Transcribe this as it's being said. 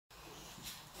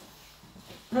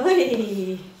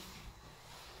Oi.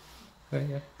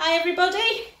 Yeah. Hi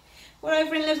everybody, we're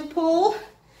over in Liverpool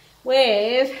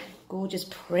with gorgeous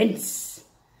Prince.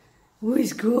 Oh,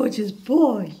 he's gorgeous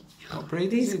boy. What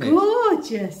breed is he? He's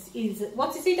gorgeous.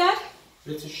 What is he, Dad?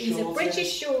 British He's a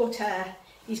British shorthair.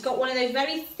 He's got one of those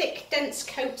very thick, dense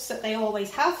coats that they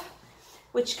always have,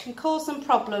 which can cause some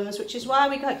problems, which is why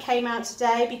we came out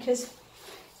today, because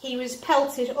he was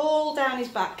pelted all down his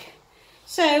back.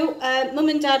 So Mum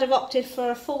and Dad have opted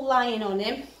for a full line on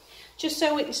him, just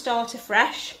so we can start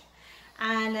afresh.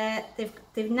 And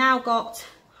they've now got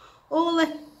all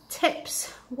the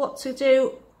tips what to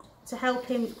do to help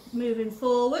him moving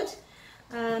forward.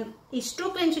 He's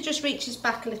struggling to just reach his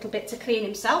back a little bit to clean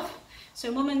himself,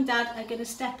 so Mum and Dad are going to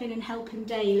step in and help him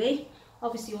daily,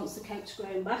 obviously once the coat's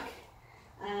grown back.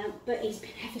 But he's been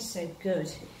ever so good.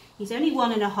 He's only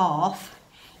 1.5.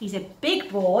 He's a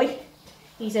big boy.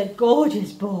 He's a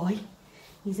gorgeous boy.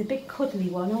 He's a big cuddly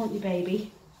one, aren't you,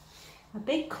 baby? A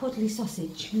big cuddly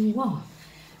sausage, you are.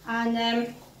 And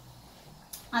as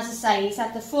I say, he's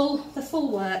had the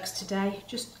full works today.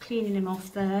 Just cleaning him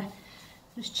off there.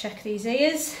 Just check these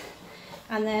ears,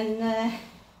 and then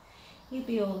he'll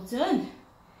be all done.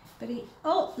 But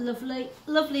oh, lovely,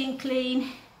 lovely and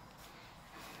clean.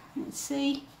 Let's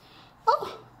see.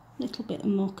 Oh, little bit of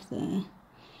muck there.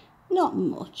 Not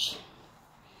much.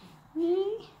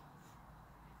 Really?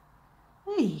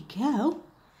 There you go.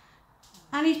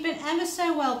 And he's been ever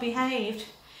so well behaved.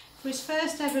 For his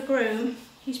first ever groom,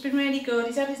 he's been really good.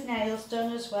 He's had his nails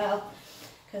done as well,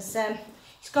 because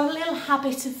he's got a little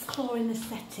habit of clawing the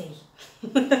settee.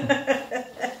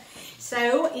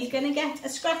 So he's going to get a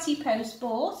scratchy post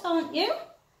bought, aren't you?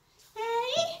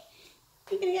 Hey?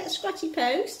 You're going to get a scratchy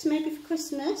post, maybe for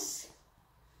Christmas?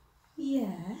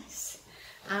 Yes.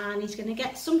 And he's going to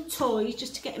get some toys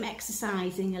just to get him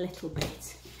exercising a little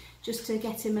bit. Just to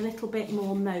get him a little bit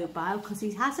more mobile, because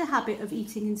he has a habit of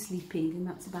eating and sleeping, and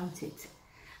that's about it.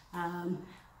 And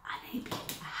he'll be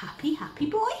a happy, happy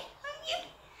boy, aren't you?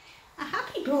 A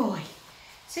happy boy.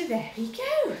 So there we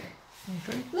go.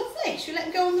 Okay. Lovely. Should we let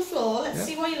him go on the floor? Let's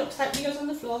see what he looks like when he goes on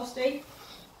the floor, Steve.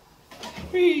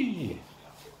 Whee!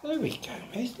 There we go,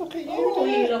 mate. Look at you. Oh,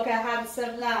 there. you look a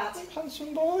handsome lad.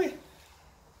 Handsome boy.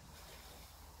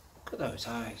 Look at those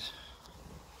eyes.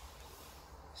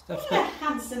 What a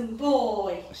handsome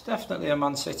boy. It's definitely a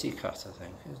Man City cat, I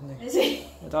think, isn't he? Is he?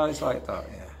 With eyes like that,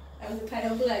 yeah. Oh, the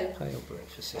pale blue. Pale blue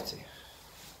for City.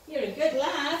 You're a good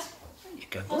lad. There you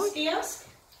go, boy. Oski.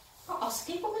 Oh,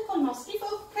 Oski. What have we called Oski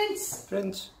for? Prince.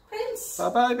 Prince. Prince.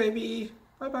 Bye-bye, baby.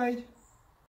 Bye-bye.